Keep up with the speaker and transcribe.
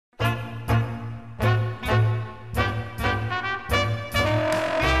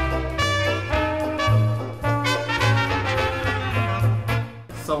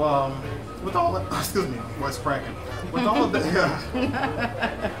excuse me, what's cracking? With all of the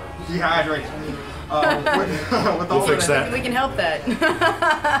dehydration. We'll fix that. We can help that.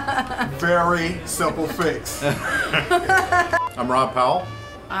 Very simple fix. I'm Rob Powell.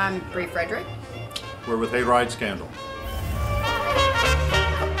 I'm Brea Frederick. We're with Hayride Scandal.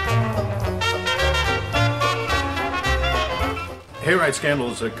 Hayride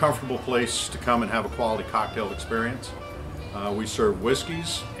Scandal is a comfortable place to come and have a quality cocktail experience. We serve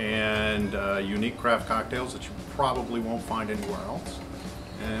whiskeys and unique craft cocktails that you probably won't find anywhere else,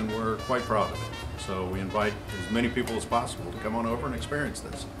 and we're quite proud of it. So we invite as many people as possible to come on over and experience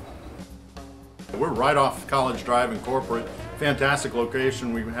this. We're right off College Drive in Corporate. Fantastic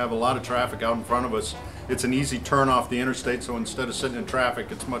location. We have a lot of traffic out in front of us. It's an easy turn off the interstate, so instead of sitting in traffic,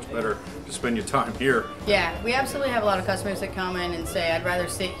 it's much better to spend your time here. Yeah, we absolutely have a lot of customers that come in and say, I'd rather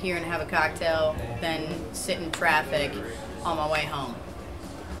sit here and have a cocktail than sit in traffic on my way home.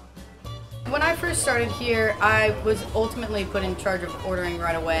 When I first started here, I was ultimately put in charge of ordering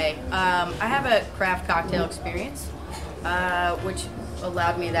right away. I have a craft cocktail experience, which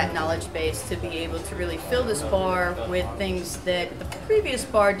allowed me that knowledge base to be able to really fill this bar with things that the previous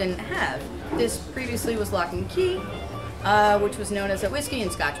bar didn't have. This previously was Lock and Key, which was known as a whiskey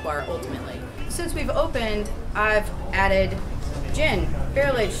and scotch bar ultimately. Since we've opened, I've added gin,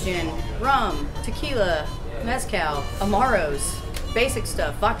 barrel-aged gin, rum, tequila, mezcal, amaros, basic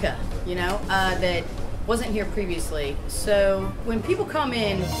stuff, vodka, you know, that wasn't here previously. So when people come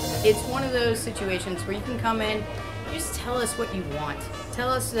in, it's one of those situations where you can come in, you just tell us what you want. Tell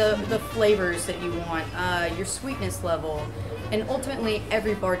us the flavors that you want, your sweetness level, and ultimately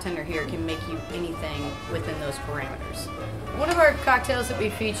every bartender here can make you anything within those parameters. One of our cocktails that we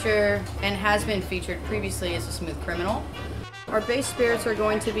feature and has been featured previously is a Smooth Criminal. Our base spirits are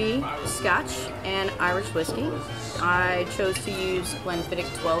going to be Scotch and Irish whiskey. I chose to use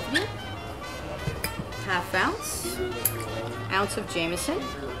Glenfiddich 12 here, ½ ounce of Jameson.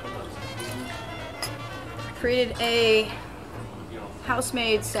 Created a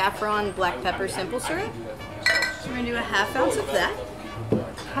house-made saffron black pepper simple syrup. So we're gonna do a ½ ounce of that.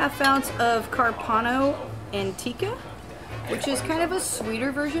 ½ ounce of Carpano Antica, which is kind of a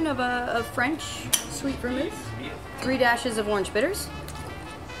sweeter version of a French sweet vermouth. 3 dashes of orange bitters.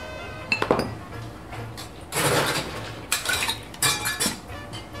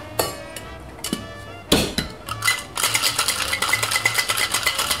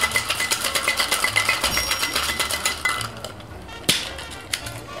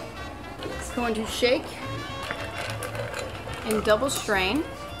 Going to shake and double strain.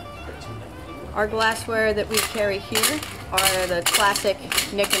 Our glassware that we carry here are the classic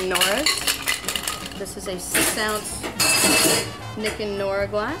Nick and Nora's. This is a 6-ounce Nick and Nora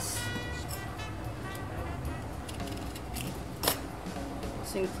glass.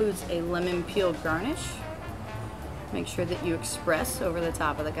 This includes a lemon peel garnish. Make sure that you express over the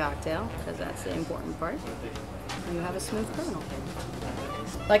top of the cocktail, because that's the important part. You have a Smooth Criminal.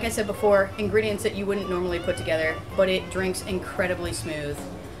 Like I said before, ingredients that you wouldn't normally put together, but it drinks incredibly smooth.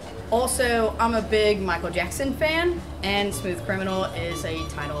 Also, I'm a big Michael Jackson fan, and Smooth Criminal is a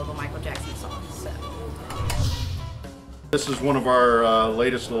title of a Michael Jackson song. So. This is one of our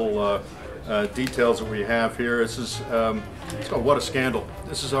latest little details that we have here. This is it's called What a Scandal.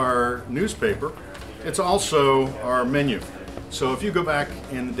 This is our newspaper. It's also our menu. So if you go back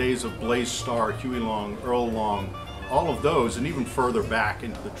in the days of Blaze Starr, Huey Long, Earl Long, all of those, and even further back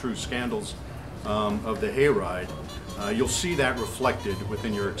into the true scandals of the Hayride, you'll see that reflected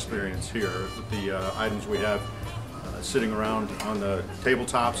within your experience here with the items we have sitting around on the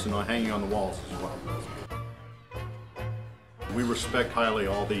tabletops and hanging on the walls as well. We respect highly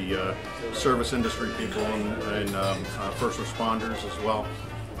all the service industry people and first responders as well.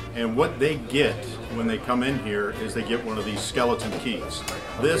 And what they get when they come in here is they get one of these skeleton keys.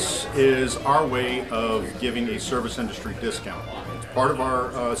 This is our way of giving a service industry discount. It's part of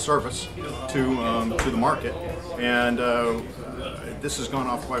our service to the market, and this has gone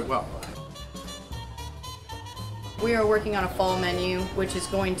off quite well. We are working on a fall menu, which is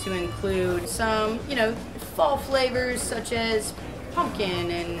going to include some, fall flavors such as pumpkin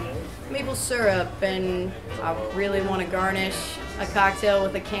and maple syrup, and I really want to garnish a cocktail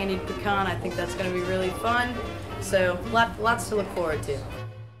with a candied pecan. I think that's going to be really fun. So lots to look forward to.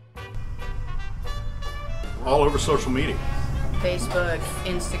 All over social media. Facebook,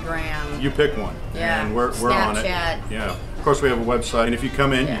 Instagram. You pick one. Yeah. And we're on it. Snapchat. Yeah. Of course, we have a website, and if you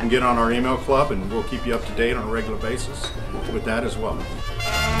come in, you can get on our email club, and we'll keep you up to date on a regular basis with that as well.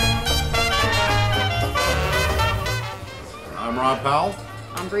 I'm Rob Powell.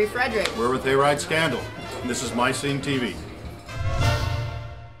 I'm Brea Frederick. We're with Hayride Scandal, and this is MyScene TV.